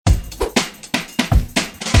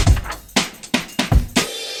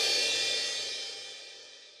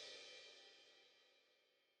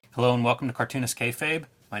Hello and welcome to Cartoonist Kayfabe.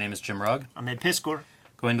 My name is Jim Rugg. I'm Ed Piskor.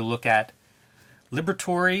 Going to look at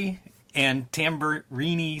Liberatore and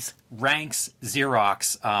Tamburini's Ranks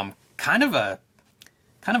Xerox. Kind of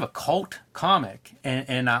a cult comic,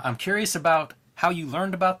 and I'm curious about how you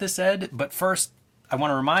learned about this, Ed. But first, I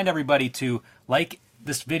want to remind everybody to like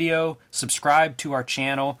this video, subscribe to our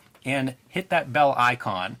channel, and hit that bell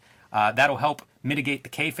icon. That'll help mitigate the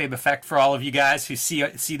kayfabe effect for all of you guys who see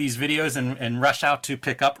these videos and rush out to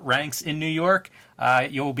pick up Ranks in New York.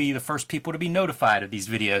 You'll be the first people to be notified of these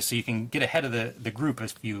videos, so you can get ahead of the group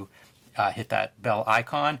if you hit that bell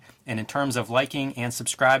icon. And in terms of liking and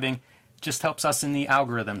subscribing, just helps us in the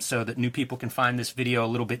algorithm so that new people can find this video a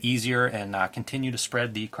little bit easier and continue to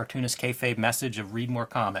spread the Cartoonist Kayfabe message of read more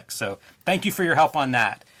comics. So thank you for your help on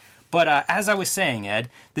that. But as I was saying, Ed,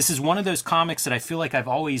 this is one of those comics that I feel like I've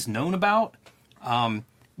always known about.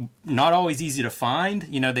 Not always easy to find.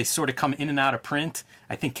 You know, they sort of come in and out of print.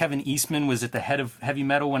 I think Kevin Eastman was at the head of Heavy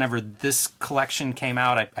Metal whenever this collection came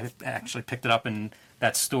out. I actually picked it up in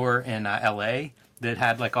that store in LA that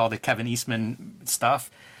had like all the Kevin Eastman stuff.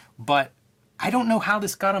 But I don't know how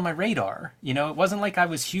this got on my radar. You know, it wasn't like I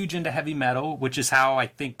was huge into heavy metal, which is how I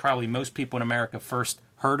think probably most people in America first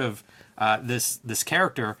heard of this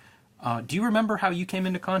character. Do you remember how you came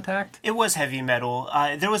into contact? It was Heavy Metal.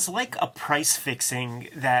 There was like a price fixing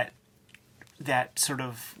that sort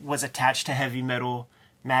of was attached to Heavy Metal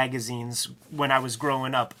magazines when I was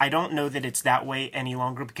growing up. I don't know that it's that way any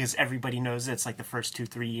longer because everybody knows that it's like the first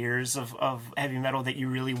 2-3 years of Heavy Metal that you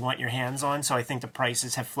really want your hands on. So I think the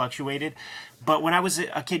prices have fluctuated. But when I was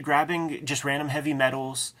a kid grabbing just random Heavy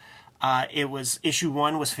Metals, it was issue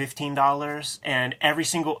 1 was $15, and every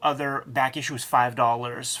single other back issue was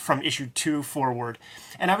 $5 from issue 2 forward.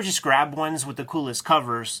 And I would just grab ones with the coolest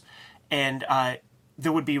covers, and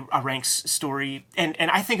there would be a Ranks story, and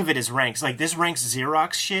I think of it as Ranks. Like this Ranks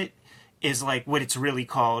Xerox shit is like what it's really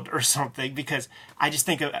called or something, because I just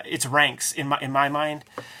think of it's Ranks in my mind.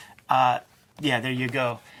 Yeah, there you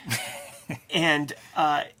go. And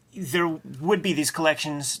there would be these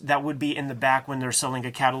collections that would be in the back when they're selling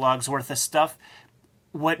a catalog's worth of stuff.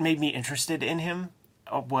 What made me interested in him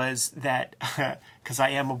was that, because I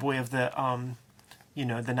am a boy of the,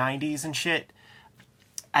 the 90s and shit,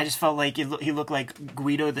 I just felt like he looked like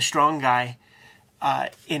Guido the Strong Guy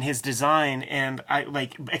in his design, and I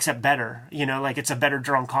like, except better, like it's a better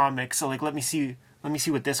drawn comic. So like, let me see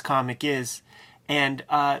what this comic is. And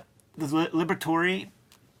the Liberatore,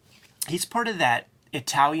 he's part of that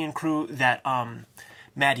Italian crew that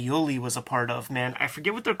Mattioli was a part of, man. I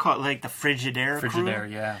forget what they're called, like the Frigidaire crew. Frigidaire,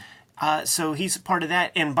 yeah. So he's part of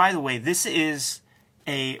that. And by the way, this is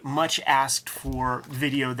a much asked for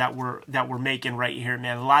video that we're making right here,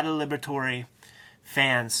 man. A lot of Liberatore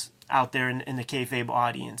fans out there in the kayfabe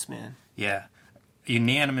audience, man. Yeah.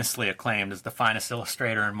 Unanimously acclaimed as the finest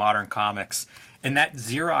illustrator in modern comics. And that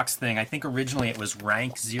Xerox thing, I think originally it was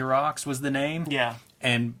Rank Xerox was the name. Yeah.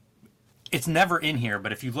 And it's never in here,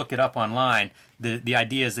 but if you look it up online, the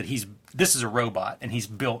idea is that this is a robot and he's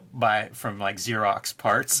built from like Xerox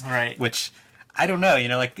parts, right? Which I don't know,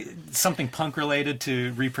 like something punk related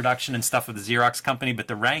to reproduction and stuff of the Xerox company. But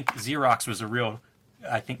the Rank Xerox was a real,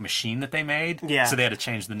 I think, machine that they made. Yeah. So they had to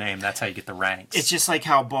change the name. That's how you get the Ranks. It's just like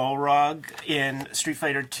how Balrog in Street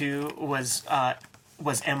Fighter 2 was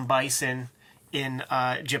M. Bison in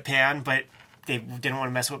Japan, but they didn't want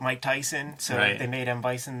to mess with Mike Tyson, so right. They made M.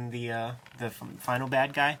 Bison the final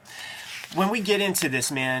bad guy. When we get into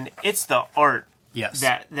this, man, it's the art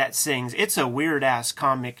that sings. It's a weird-ass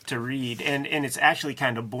comic to read, and it's actually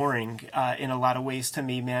kind of boring in a lot of ways to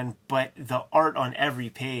me, man, but the art on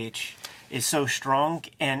every page is so strong,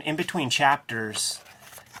 and in between chapters,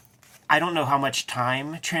 I don't know how much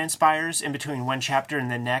time transpires in between one chapter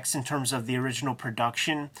and the next in terms of the original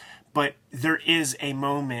production, but there is a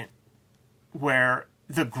moment where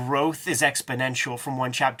the growth is exponential from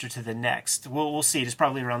one chapter to the next. We'll see. It's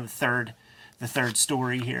probably around the third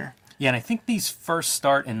story here. Yeah, and I think these first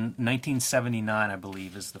start in 1979. I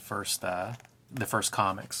believe is the first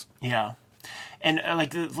comics. Yeah, and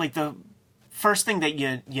the first thing that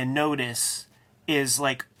you notice is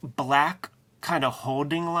like black kind of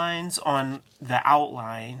holding lines on the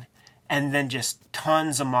outline, and then just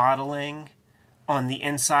tons of modeling on the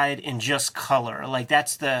inside in just color. Like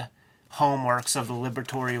that's the hallmarks of the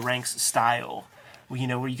Liberatore Ranks style,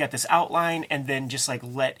 where you got this outline and then just like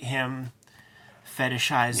let him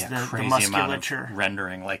fetishize the musculature. Amount of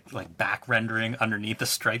rendering, like back rendering underneath the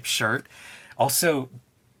striped shirt. Also,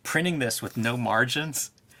 printing this with no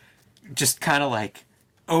margins, just kind of like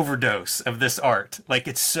overdose of this art. Like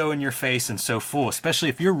it's so in your face and so full, especially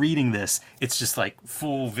if you're reading this, it's just like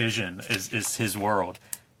full vision is his world.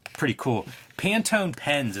 pretty cool. Pantone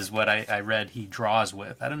pens is what I read he draws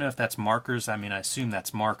with. I don't know if that's markers. I mean, I assume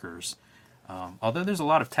that's markers. Although there's a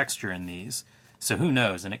lot of texture in these, so who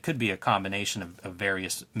knows? And it could be a combination of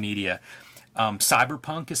various media.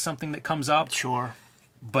 Cyberpunk is something that comes up. Sure.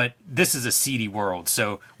 But this is a seedy world.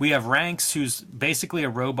 So we have Ranks, who's basically a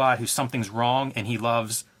robot who something's wrong, and he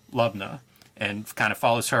loves Lubna and kind of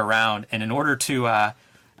follows her around. And in order to, I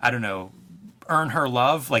don't know, earn her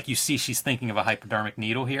love, like you see she's thinking of a hypodermic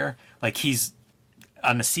needle here. Like he's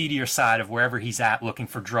on the seedier side of wherever he's at looking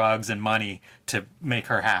for drugs and money to make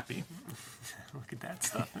her happy. Look at that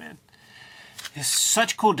stuff, man. There's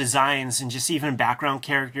such cool designs and just even background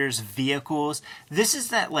characters, vehicles. This is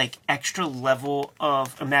that like extra level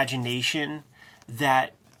of imagination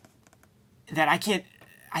that I can't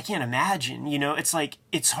imagine. You know, it's like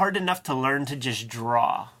it's hard enough to learn to just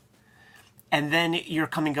draw, and then you're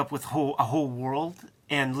coming up with a whole world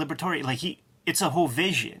and Liberatore. Like it's a whole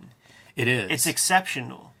vision. It is. It's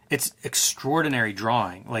exceptional. It's extraordinary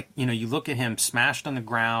drawing. Like, you know, you look at him smashed on the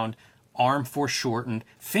ground, arm foreshortened,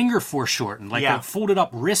 finger foreshortened, like a folded up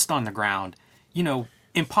wrist on the ground. You know,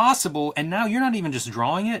 impossible. And now you're not even just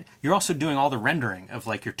drawing it, you're also doing all the rendering of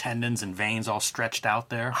like your tendons and veins all stretched out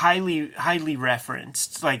there. Highly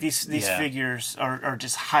referenced. Like these figures are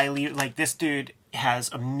just highly, like this dude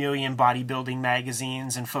has a million bodybuilding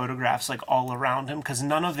magazines and photographs like all around him because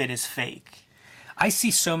none of it is fake. I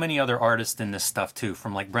see so many other artists in this stuff too,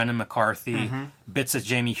 from like Brendan McCarthy, bits of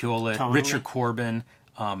Jamie Hewlett, Richard Corbin.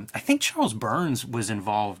 I think Charles Burns was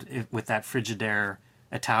involved with that Frigidaire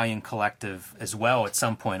Italian collective as well at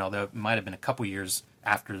some point, although it might have been a couple years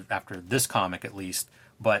after this comic at least.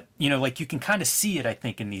 But, you know, like you can kind of see it, I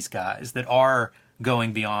think, in these guys that are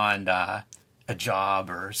going beyond a job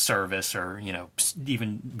or service or, you know,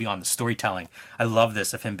 even beyond the storytelling. I love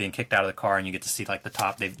this of him being kicked out of the car and you get to see like the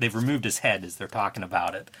top. They've removed his head as they're talking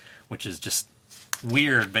about it, which is just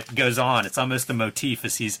weird, but goes on. It's almost a motif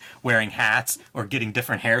as he's wearing hats or getting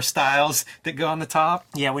different hairstyles that go on the top.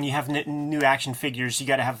 Yeah, when you have new action figures, you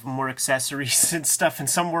got to have more accessories and stuff, and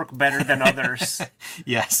some work better than others.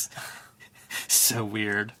 Yes. So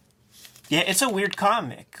weird. Yeah, it's a weird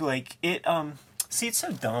comic. Like, see, it's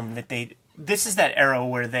so dumb that this is that era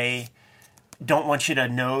where they don't want you to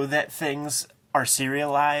know that things are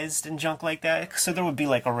serialized and junk like that. So there would be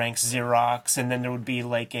like a Ranks Xerox, and then there would be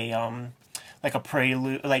like a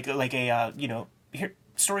prelude, like a you know, here,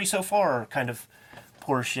 story so far kind of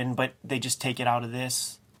portion, but they just take it out of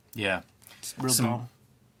this. Yeah, it's real dumb.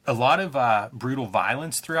 A lot of brutal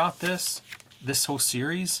violence throughout this whole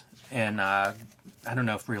series, and I don't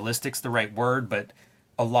know if realistic's the right word, but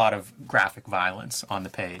a lot of graphic violence on the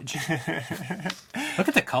page. Look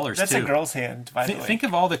at the colors. That's too. A girl's hand, by the way. Think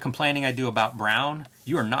of all the complaining I do about brown.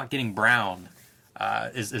 You are not getting brown.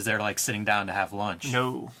 Is they're like sitting down to have lunch?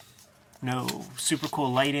 No, super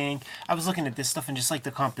cool lighting. I was looking at this stuff and just like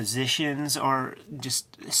the compositions are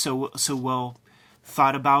just so well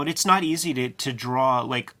thought about. It's not easy to draw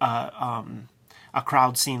like a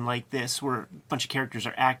crowd scene like this where a bunch of characters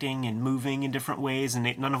are acting and moving in different ways and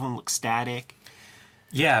none of them look static.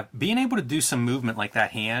 Yeah, being able to do some movement like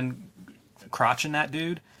that hand crotching that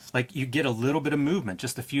dude, like you get a little bit of movement,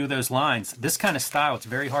 just a few of those lines. This kind of style, it's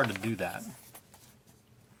very hard to do that.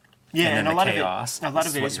 Yeah, and a lot chaos, of it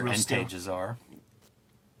is what your real end still. pages are.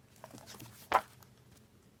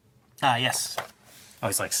 Yes. I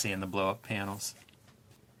always like seeing the blow up panels.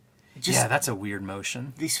 Just, yeah, that's a weird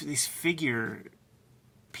motion. These figure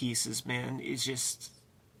pieces, man, is just.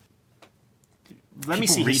 Let me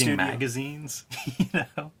see reading magazines. You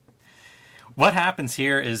know, what happens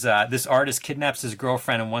here is this artist kidnaps his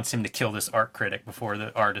girlfriend and wants him to kill this art critic before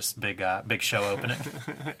the artist's big show opening.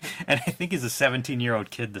 And I think he's a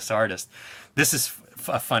 17-year-old kid. This artist. This is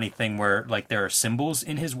a funny thing where like there are symbols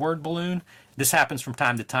in his word balloon. This happens from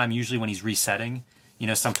time to time. Usually when he's resetting. You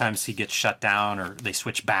know, sometimes he gets shut down or they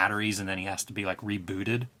switch batteries and then he has to be like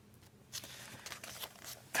rebooted.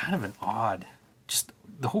 Kind of an odd. Just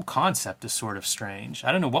the whole concept is sort of strange.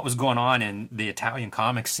 I don't know what was going on in the Italian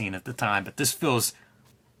comic scene at the time, but this feels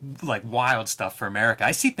like wild stuff for America.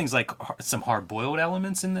 I see things like some hard-boiled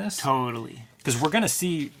elements in this. Totally. Because we're going to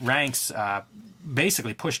see Ranks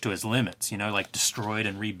basically pushed to his limits, you know, like destroyed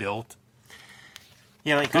and rebuilt.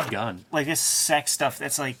 Yeah, like good gun. Like this sex stuff,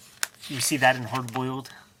 that's like, you see that in hard-boiled?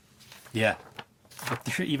 Yeah. But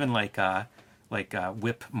there are even like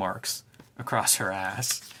whip marks across her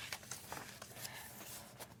ass.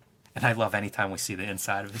 And I love anytime we see the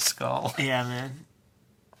inside of his skull. Yeah, man.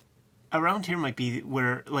 Around here might be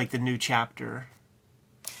where, like, the new chapter.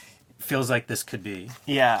 Feels like this could be.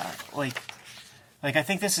 Yeah, like I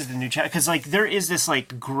think this is the new chapter. Because, like, there is this,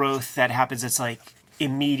 like, growth that happens. It's like,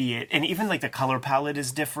 immediate, and even like the color palette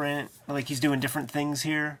is different. Like he's doing different things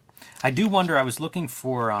here. I do wonder, I was looking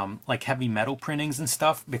for like heavy metal printings and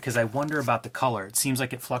stuff because I wonder about the color. It seems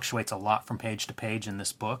like it fluctuates a lot from page to page in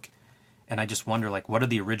this book. And I just wonder, like, what do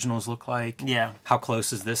the originals look like? Yeah. How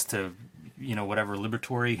close is this to, you know, whatever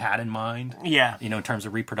Liberatory had in mind? Yeah. You know, in terms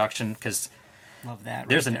of reproduction, because Love that.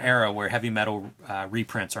 there's right an there. era where heavy metal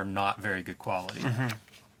reprints are not very good quality.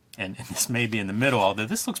 And this may be in the middle, although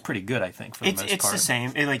this looks pretty good, I think, for the most It's part. the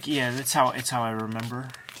same. It's how I remember.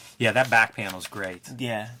 Yeah, that back panel's great.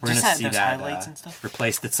 Yeah. We're going Just to see those that highlights and stuff.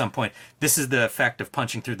 replaced at some point. This is the effect of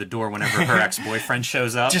punching through the door whenever her ex-boyfriend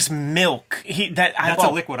shows up. Just milk. That's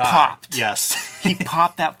a liquid popped. eye. Yes. He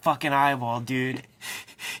popped that fucking eyeball, dude.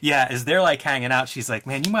 Yeah, as they're like hanging out, she's like,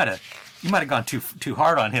 "Man, you might have gone too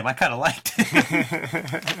hard on him. I kind of liked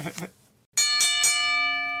it."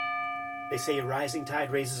 They say a rising tide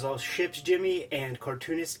raises all ships, Jimmy, and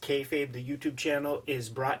Cartoonist Kayfabe, the YouTube channel, is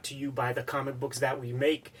brought to you by the comic books that we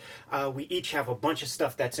make. We each have a bunch of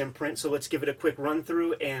stuff that's in print, so let's give it a quick run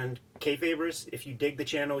through. And Kayfabers, if you dig the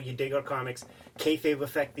channel, you dig our comics, Kayfabe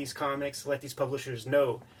affect these comics, let these publishers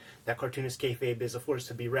know that Cartoonist Kayfabe is a force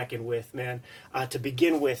to be reckoned with, man. To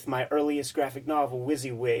begin with, my earliest graphic novel,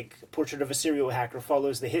 WYSIWYG, Portrait of a Serial Hacker,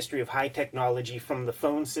 follows the history of high technology from the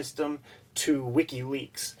phone system to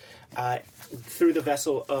WikiLeaks. Through the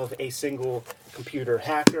vessel of a single computer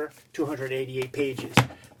hacker, 288 pages.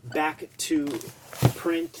 Back to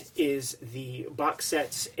print is the box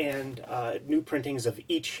sets and new printings of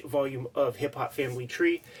each volume of Hip Hop Family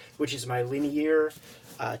Tree, which is my linear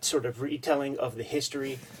sort of retelling of the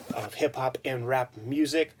history of hip hop and rap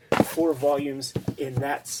music. 4 volumes in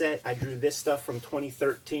that set. I drew this stuff from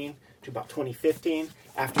 2013 to about 2015.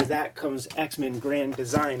 After that comes X-Men Grand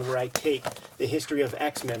Design, where I take the history of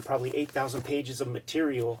X-Men, probably 8,000 pages of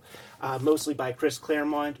material, mostly by Chris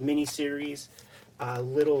Claremont, miniseries,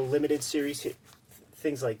 little limited series,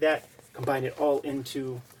 things like that, combine it all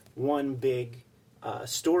into one big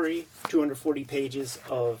story, 240 pages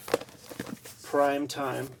of prime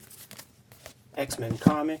time X-Men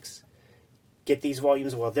comics. Get these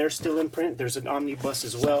volumes while they're still in print. There's an omnibus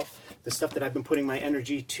as well. The stuff that I've been putting my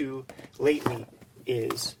energy to lately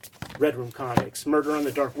is Red Room Comics, Murder on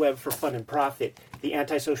the Dark Web for Fun and Profit, The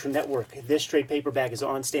Antisocial Network. This trade paperback is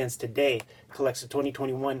on stands today. Collects the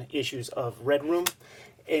 2021 issues of Red Room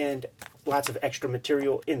and lots of extra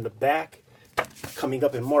material in the back. Coming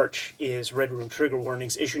up in March is Red Room Trigger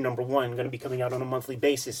Warnings, issue number 1, going to be coming out on a monthly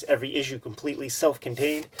basis. Every issue completely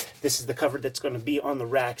self-contained. This is the cover that's going to be on the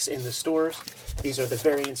racks in the stores. These are the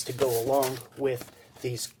variants to go along with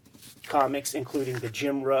these comics, including the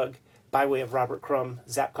Jim Rugg, by way of Robert Crumb,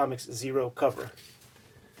 Zap Comics Zero cover.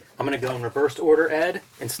 I'm going to go in reverse order, Ed,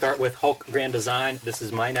 and start with Hulk Grand Design. This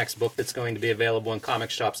is my next book that's going to be available in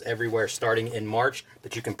comic shops everywhere starting in March,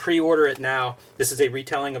 but you can pre-order it now. This is a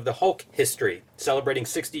retelling of the Hulk history, celebrating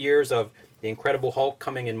 60 years of the Incredible Hulk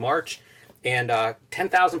coming in March, and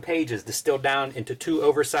 10,000 pages distilled down into 2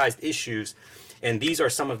 oversized issues. And these are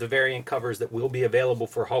some of the variant covers that will be available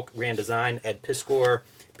for Hulk Grand Design. Ed Piskor,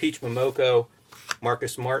 Peach Momoko,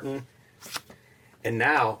 Marcus Martin, and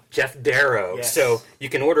now Jeff Darrow. Yes. So you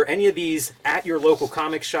can order any of these at your local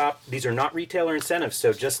comic shop. These are not retailer incentives,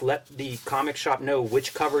 so just let the comic shop know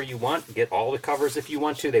which cover you want. Get all the covers if you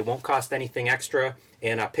want to. They won't cost anything extra.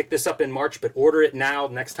 And pick this up in March, but order it now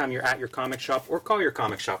next time you're at your comic shop, or call your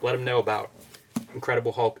comic shop. Let them know about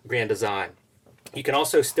Incredible Hulk Grand Design. You can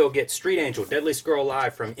also still get Street Angel, Deadliest Girl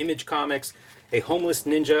Alive from Image Comics, a homeless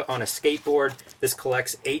ninja on a skateboard. This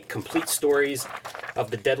collects 8 complete stories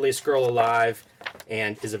of the Deadliest Girl Alive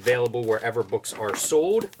and is available wherever books are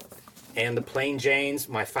sold. And the Plain Janes,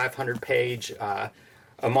 my 500-page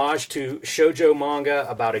homage to shoujo manga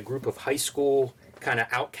about a group of high school kind of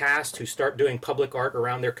outcasts who start doing public art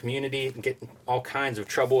around their community and get all kinds of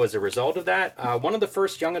trouble as a result of that. One of the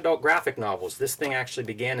first young adult graphic novels. This thing actually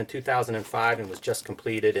began in 2005 and was just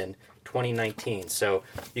completed in 2019. So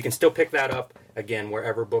you can still pick that up, again,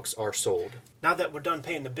 wherever books are sold. Now that we're done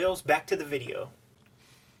paying the bills, back to the video.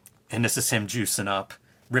 And this is him juicing up.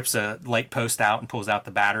 Rips a light post out and pulls out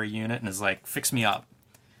the battery unit and is like, fix me up.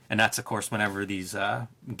 And that's, of course, whenever these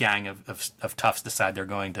gang of toughs decide they're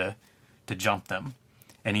going to jump them.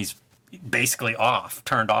 And he's basically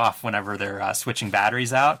turned off whenever they're switching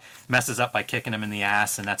batteries out. Messes up by kicking him in the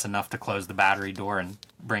ass, and that's enough to close the battery door and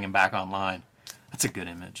bring him back online. That's a good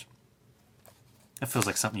image. It feels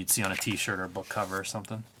like something you'd see on a t-shirt or a book cover or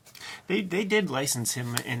something. They did license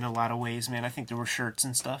him in a lot of ways, man. I think there were shirts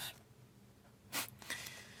and stuff.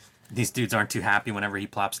 These dudes aren't too happy whenever he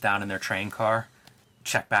plops down in their train car.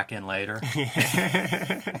 Check back in later.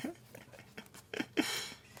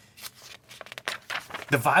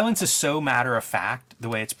 The violence is so matter of fact, the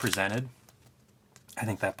way it's presented. I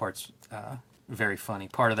think that part's very funny.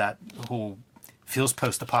 Part of that whole feels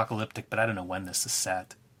post-apocalyptic, but I don't know when this is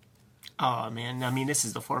set. Oh, man. I mean, this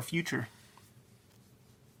is the far future.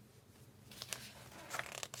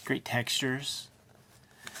 Great textures.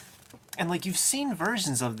 And, like, you've seen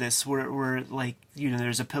versions of this where like, you know,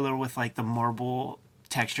 there's a pillar with, like, the marble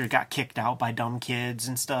texture got kicked out by dumb kids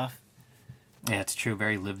and stuff. Yeah, it's true.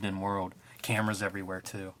 Very lived-in world. Cameras everywhere,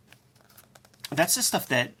 too. That's the stuff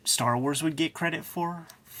that Star Wars would get credit for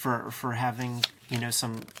having, you know,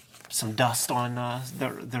 some dust on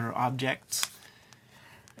their objects.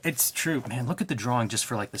 It's true, man. Look at the drawing just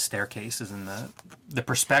for like the staircases and the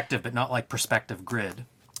perspective, but not like perspective grid.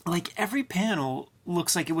 Like every panel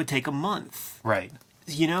looks like it would take a month. Right.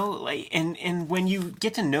 You know, like and when you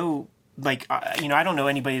get to know, like, you know, I don't know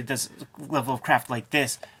anybody that does level of craft like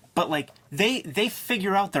this, but like they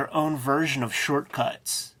figure out their own version of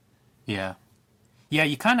shortcuts. Yeah. Yeah,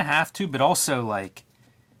 you kind of have to, but also like,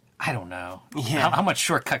 I don't know. Yeah. How much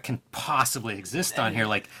shortcut can possibly exist on here?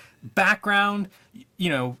 Like background, you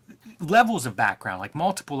know, levels of background, like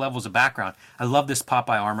multiple levels of background. I love this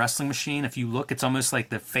Popeye arm wrestling machine. If you look, it's almost like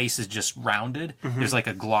the face is just rounded. Mm-hmm. There's like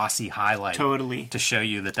a glossy highlight. Totally. To show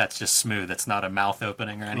you that that's just smooth. It's not a mouth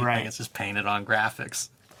opening or anything. Right. It's just painted on graphics.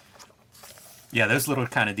 Yeah, those little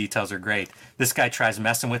kind of details are great. This guy tries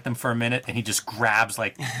messing with them for a minute, and he just grabs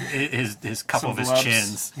like his couple of his blubs.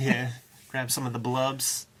 chins. Yeah, grab some of the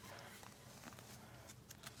blubs.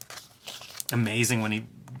 Amazing when he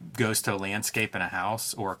goes to a landscape in a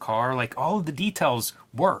house or a car. Like all of the details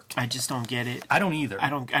work. I just don't get it. I don't either. I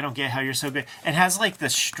don't get how you're so good. It has like the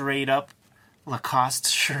straight up Lacoste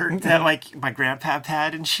shirt that like my grandpa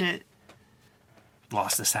had and shit.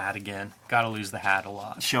 Lost his hat again. Gotta lose the hat a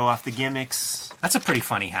lot. Show off the gimmicks. That's a pretty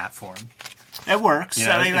funny hat for him. It works. You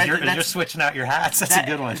know, I mean, if you're switching out your hats, that's a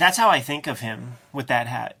good one. That's how I think of him with that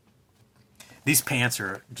hat. These pants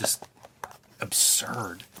are just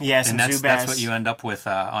absurd. Yes, and that's what you end up with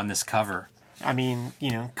on this cover. I mean,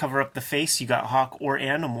 you know, cover up the face, you got hawk or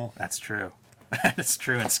animal. That's true. That's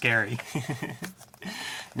true and scary.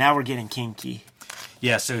 Now we're getting kinky.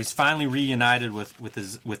 Yeah, so he's finally reunited with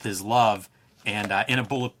his love, and in a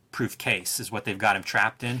bulletproof case is what they've got him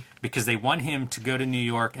trapped in, because they want him to go to New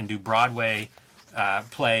York and do Broadway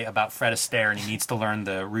play about Fred Astaire, and he needs to learn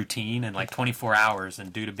the routine in like 24 hours,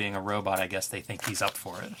 and due to being a robot, I guess they think he's up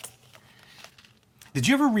for it. Did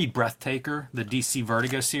you ever read Breathtaker, the DC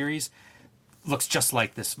Vertigo series? Looks just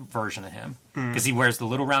like this version of him, because he wears the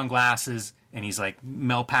little round glasses, and he's like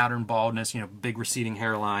Mel pattern baldness, you know, big receding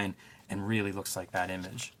hairline, and really looks like that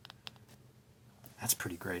image. That's a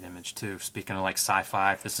pretty great image too. Speaking of like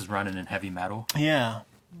sci-fi, if this is running in heavy metal. Yeah.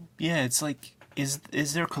 Yeah, it's like, is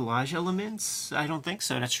there collage elements? I don't think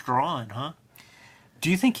so. That's drawn, huh?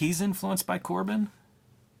 Do you think he's influenced by Corbin?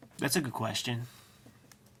 That's a good question.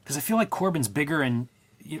 Because I feel like Corbin's big in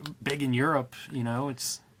Europe, you know,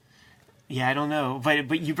 it's... Yeah, I don't know.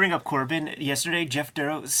 But you bring up Corbin. Yesterday, Jeff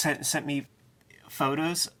Darrow sent me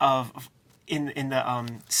photos of, in the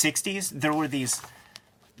 60s, there were these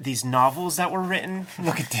novels that were written.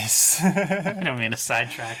 Look at this. I don't mean to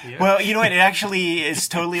sidetrack you. Well, you know what? It actually is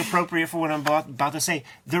totally appropriate for what I'm about to say.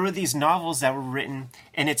 There were these novels that were written,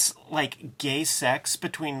 and it's like gay sex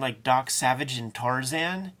between like Doc Savage and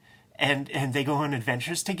Tarzan, and they go on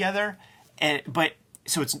adventures together.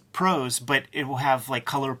 So it's prose, but it will have like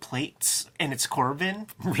color plates, and it's Corbin.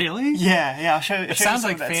 Really? Yeah. I'll show you. It sounds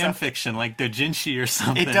like fan fiction, like Dojinshi or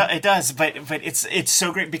something. It does, but it's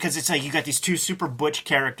so great because it's like you got these two super butch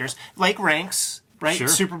characters, like Ranks, right? Sure.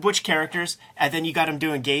 Super butch characters, and then you got them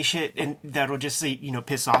doing gay shit, and that'll just, you know,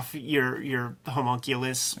 piss off your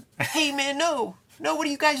homunculus. Hey man, no, what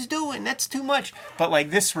are you guys doing? That's too much. But like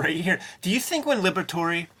this right here, do you think when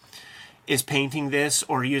Liberatore is painting this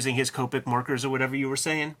or using his Copic markers or whatever you were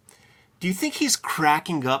saying, do you think he's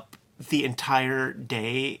cracking up the entire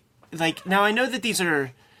day? Like, now I know that these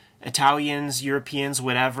are Italians, Europeans,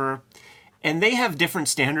 whatever, and they have different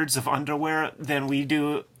standards of underwear than we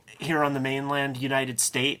do here on the mainland United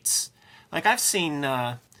States. Like, I've seen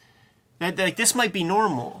that like this might be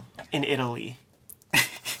normal in Italy.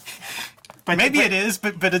 But maybe it is,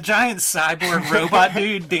 but a giant cyborg robot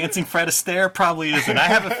dude dancing Fred Astaire probably isn't. I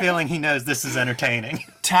have a feeling he knows this is entertaining.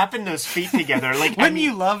 Tapping those feet together, like wouldn't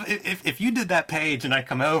you love if you did that page and I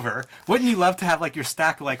come over? Wouldn't you love to have like your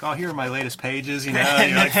stack of like, oh, here are my latest pages, you know? And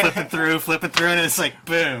you're like flipping through, and it's like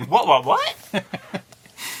boom. What?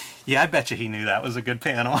 Yeah, I bet you he knew that was a good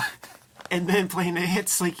panel. And then playing the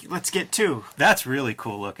hits like let's get two. That's really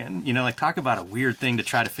cool looking. You know, like talk about a weird thing to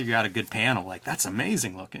try to figure out a good panel. Like that's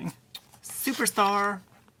amazing looking. Superstar.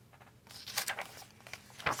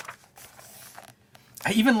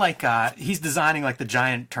 I even like he's designing like the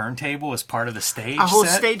giant turntable as part of the stage. A whole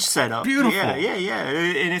set. stage setup. Beautiful. Yeah.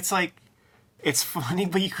 And it's like, it's funny,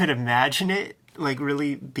 but you could imagine it like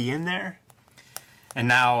really being there. And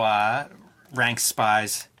now Ranks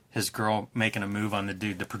spies his girl making a move on the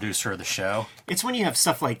dude, the producer of the show. It's when you have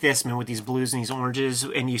stuff like this, man, with these blues and these oranges,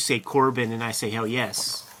 and you say Corbin, and I say hell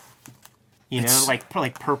yes. You know, like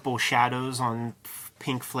purple shadows on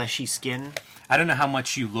pink fleshy skin. I don't know how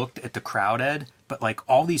much you looked at the crowd, Ed, but like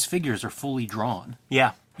all these figures are fully drawn.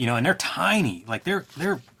 Yeah. You know, and they're tiny. Like they're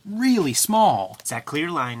really small. It's that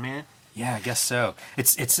clear line, man. Yeah, I guess so.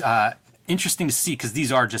 It's interesting to see because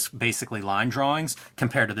these are just basically line drawings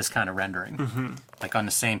compared to this kind of rendering. Mm-hmm. Like on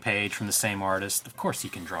the same page from the same artist. Of course, he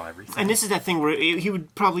can draw everything. And this is that thing where he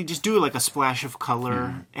would probably just do like a splash of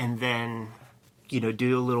color and then, you know,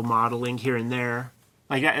 do a little modeling here and there.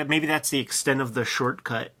 Like maybe that's the extent of the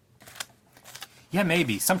shortcut. Yeah,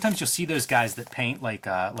 maybe. Sometimes you'll see those guys that paint like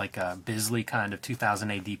Bisley kind of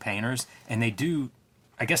 2000 AD painters, and they do.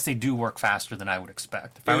 I guess they do work faster than I would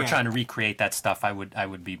expect. If I were trying to recreate that stuff, I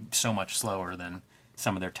would be so much slower than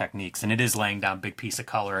some of their techniques. And it is laying down a big piece of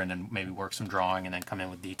color and then maybe work some drawing and then come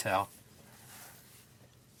in with detail.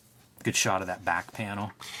 Good shot of that back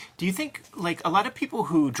panel. Do you think, like, a lot of people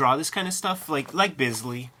who draw this kind of stuff, like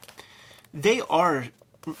Bisley, they are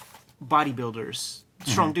bodybuilders.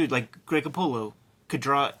 Strong dude, like Greg Capullo, could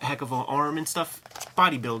draw a heck of an arm and stuff.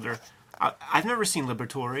 Bodybuilder. I've never seen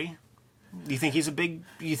Liberatore. Do you think he's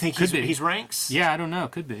he's Ranks? Yeah, I don't know.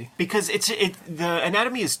 Could be. Because the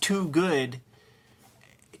anatomy is too good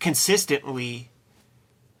consistently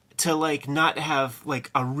to like not have like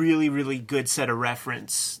a really, really good set of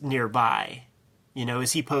reference nearby. You know,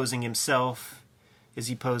 is he posing himself? Is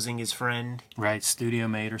he posing his friend? Right, studio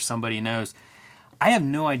mate or somebody knows. I have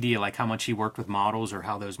no idea like how much he worked with models or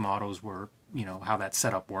how those models were, you know, how that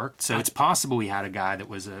setup worked. So it's possible he had a guy that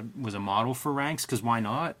was a model for Ranks, because why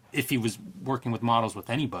not? If he was working with models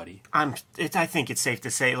with anybody. I think it's safe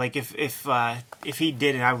to say, like, if he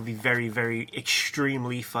didn't, I would be very, very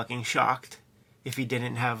extremely fucking shocked if he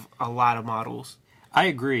didn't have a lot of models. I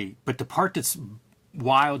agree, but the part that's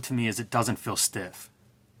wild to me is it doesn't feel stiff.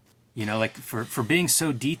 You know, like for being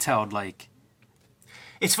so detailed, like.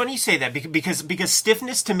 It's funny you say that because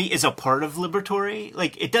stiffness to me is a part of Liberatore.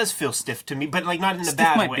 Like, it does feel stiff to me, but like not in a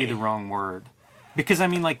bad way. Stiff might be the wrong word, because I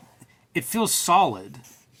mean, like, it feels solid.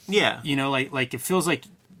 Yeah. You know, like it feels like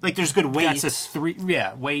there's good weight. That's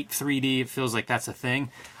weight 3D. It feels like that's a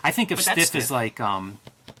thing. I think of stiff as like I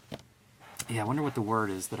wonder what the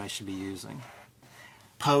word is that I should be using.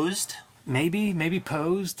 Posed. Maybe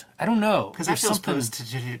posed. I don't know. Because that feels posed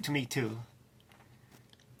to me too.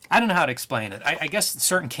 I don't know how to explain it. I guess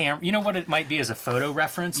certain camera, you know what it might be as a photo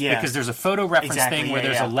reference? Yeah. Because there's a photo reference thing where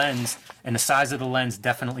there's a lens, and the size of the lens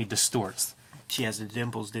definitely distorts. She has the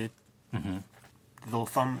dimples, dude. Mm-hmm. The little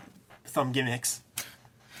thumb gimmicks.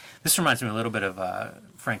 This reminds me a little bit of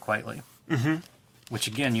Frank Whiteley. Mm-hmm. Which,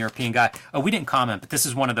 again, European guy. Oh, we didn't comment, but this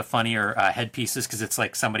is one of the funnier headpieces because it's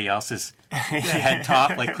like somebody else's head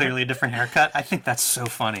top, like clearly a different haircut. I think that's so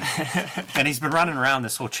funny. And he's been running around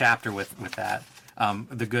this whole chapter with that.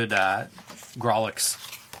 The good Grawlix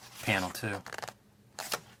panel, too.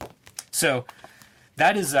 So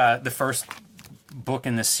that is the first book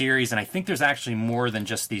in this series, and I think there's actually more than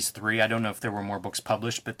just these three. I don't know if there were more books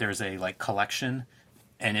published, but there's a like collection,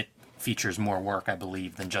 and it features more work, I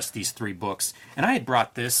believe, than just these three books. And I had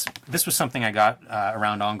brought this. This was something I got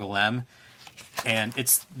around Angoulême, and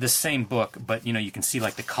it's the same book, but you know you can see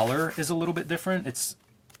like the color is a little bit different. It's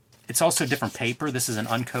also different paper. This is an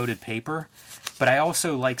uncoated paper. But I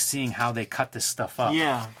also like seeing how they cut this stuff up.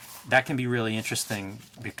 Yeah. That can be really interesting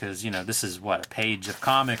because, you know, this is, a page of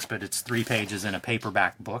comics, but it's 3 pages in a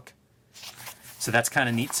paperback book. So that's kind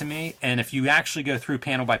of neat to me. And if you actually go through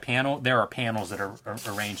panel by panel, there are panels that are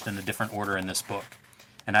arranged in a different order in this book.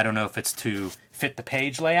 And I don't know if it's to fit the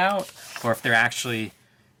page layout or if they're actually,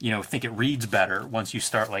 you know, think it reads better once you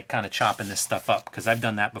start, like, kind of chopping this stuff up. Because I've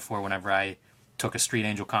done that before whenever I took a Street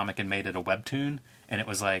Angel comic and made it a webtoon. And it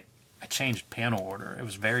was like, I changed panel order. It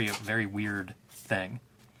was very weird thing.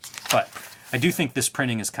 But I do think this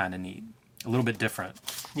printing is kind of neat. A little bit different.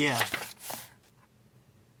 Yeah.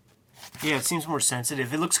 Yeah, it seems more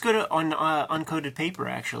sensitive. It looks good on uncoated paper,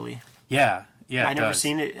 actually. Yeah, I never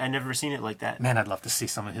seen it like that. Man, I'd love to see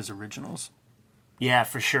some of his originals. Yeah,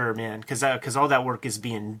 for sure, man. Because all that work is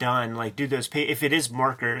being done. Like, dude, if it is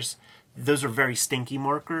markers, those are very stinky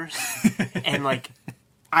markers. And like,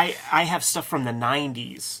 I have stuff from the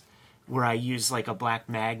 90s. Where I use like a black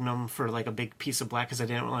Magnum for like a big piece of black because I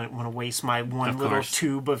didn't want to waste my one little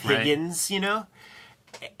tube of Higgins, you know?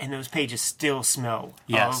 And those pages still smell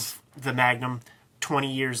of the Magnum.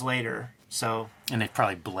 20 years later. So, and they've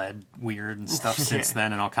probably bled weird and stuff since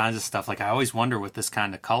then, and all kinds of stuff. Like, I always wonder with this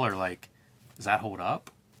kind of color, like, does that hold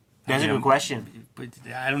up? That's a good question. But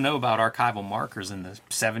I don't know about archival markers in the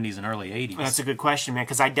 70s and early 80s. That's a good question, man,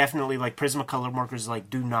 because I definitely, like, Prismacolor markers, like,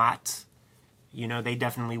 do not, you know, they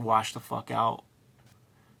definitely wash the fuck out.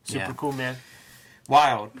 Super cool, man.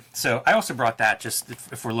 Wild. So I also brought that just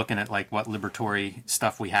if we're looking at like what liberatory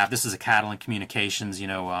stuff we have. This is a Catalan Communications. You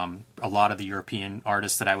know, a lot of the European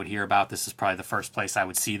artists that I would hear about, this is probably the first place I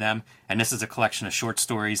would see them. And this is a collection of short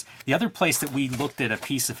stories. The other place that we looked at a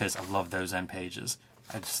piece of his, I love those end pages.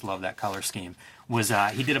 I just love that color scheme. Was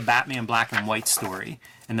he did a Batman black and white story.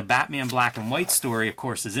 And the Batman black and white story, of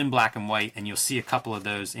course, is in black and white. And you'll see a couple of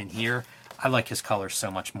those in here. I like his colors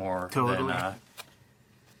so much more than...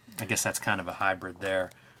 I guess that's kind of a hybrid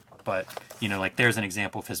there. But, you know, like there's an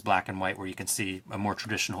example of his black and white where you can see a more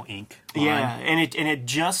traditional ink line. Yeah, and it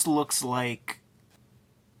just looks like,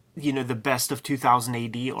 you know, the best of 2000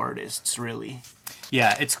 AD artists, really.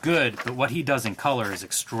 Yeah, it's good, but what he does in color is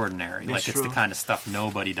extraordinary. It's it's true. the kind of stuff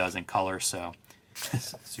nobody does in color, so...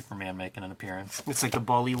 Superman making an appearance. It's like the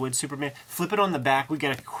Bollywood Superman. Flip it on the back. We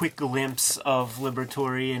got a quick glimpse of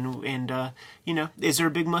Liberatory, and you know, is there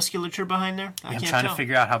a big musculature behind there? I'm trying to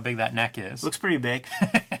figure out how big that neck is. Looks pretty big.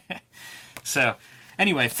 So,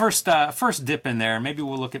 anyway, first dip in there. Maybe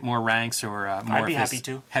we'll look at more ranks or more I'd be of happy his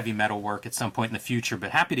to. heavy metal work at some point in the future.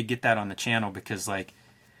 But happy to get that on the channel because, like,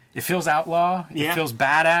 it feels outlaw. Yeah. It feels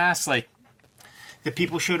badass. Like. The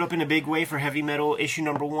people showed up in a big way for Heavy Metal issue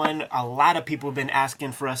 #1. A lot of people have been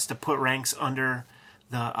asking for us to put ranks under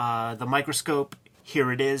the microscope.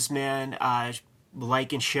 Here it is, man.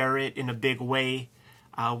 Like and share it in a big way.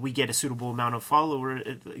 We get a suitable amount of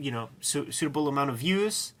suitable amount of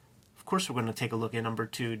views. Of course, we're going to take a look at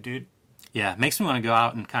 #2, dude. Yeah, it makes me want to go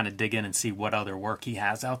out and kind of dig in and see what other work he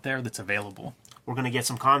has out there that's available. We're going to get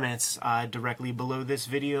some comments directly below this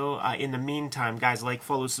video. In the meantime, guys, like,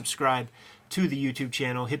 follow, subscribe to the YouTube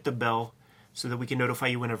channel. Hit the bell so that we can notify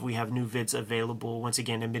you whenever we have new vids available. Once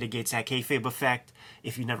again, it mitigates that kayfabe effect.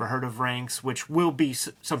 If you've never heard of ranks, which will be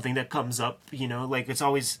something that comes up, you know, like it's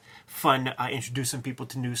always fun introducing people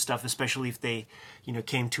to new stuff, especially if they, you know,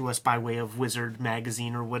 came to us by way of Wizard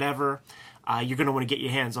magazine or whatever. You're going to want to get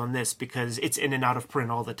your hands on this because it's in and out of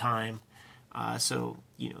print all the time. So,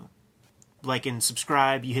 you know, like and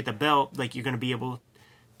subscribe, you hit the bell, like you're going to be able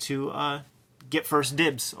to get first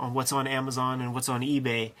dibs on what's on Amazon and what's on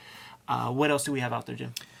eBay. What else do we have out there,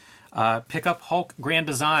 Jim? Pick up Hulk Grand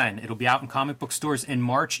Design. It'll be out in comic book stores in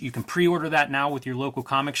March. You can pre-order that now with your local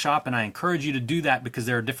comic shop, and I encourage you to do that because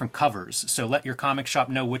there are different covers. So let your comic shop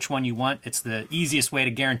know which one you want. It's the easiest way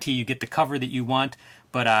to guarantee you get the cover that you want.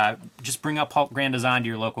 But just bring up Hulk Grand Design to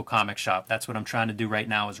your local comic shop. That's what I'm trying to do right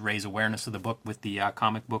now is raise awareness of the book with the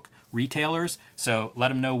comic book retailers. So let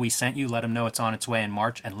them know we sent you. Let them know it's on its way in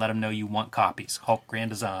March, and let them know you want copies. Hulk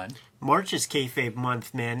Grand Design. March is kayfabe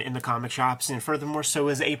month, man, in the comic shops, and furthermore, so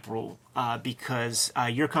is April, because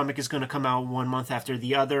your comic is going to come out 1 month after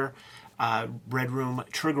the other. Red Room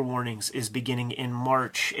Trigger Warnings is beginning in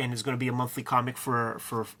March, and is going to be a monthly comic for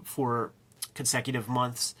 4 consecutive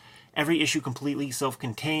months. Every issue completely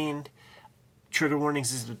self-contained. Trigger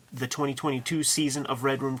Warnings is the 2022 season of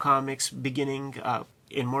Red Room Comics beginning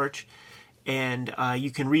in March, and you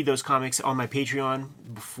can read those comics on my Patreon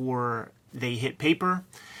before they hit paper.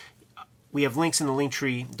 We have links in the link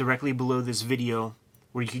tree directly below this video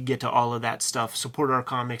where you can get to all of that stuff. Support our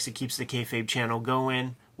comics. It keeps the Kayfabe channel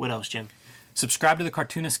going. What else, Jim? Subscribe to the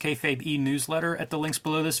Cartoonist Kayfabe e-newsletter at the links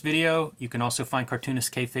below this video. You can also find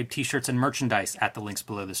Cartoonist Kayfabe t-shirts and merchandise at the links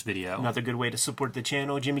below this video. Another good way to support the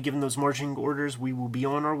channel. Jimmy, given those marching orders, we will be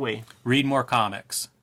on our way. Read more comics.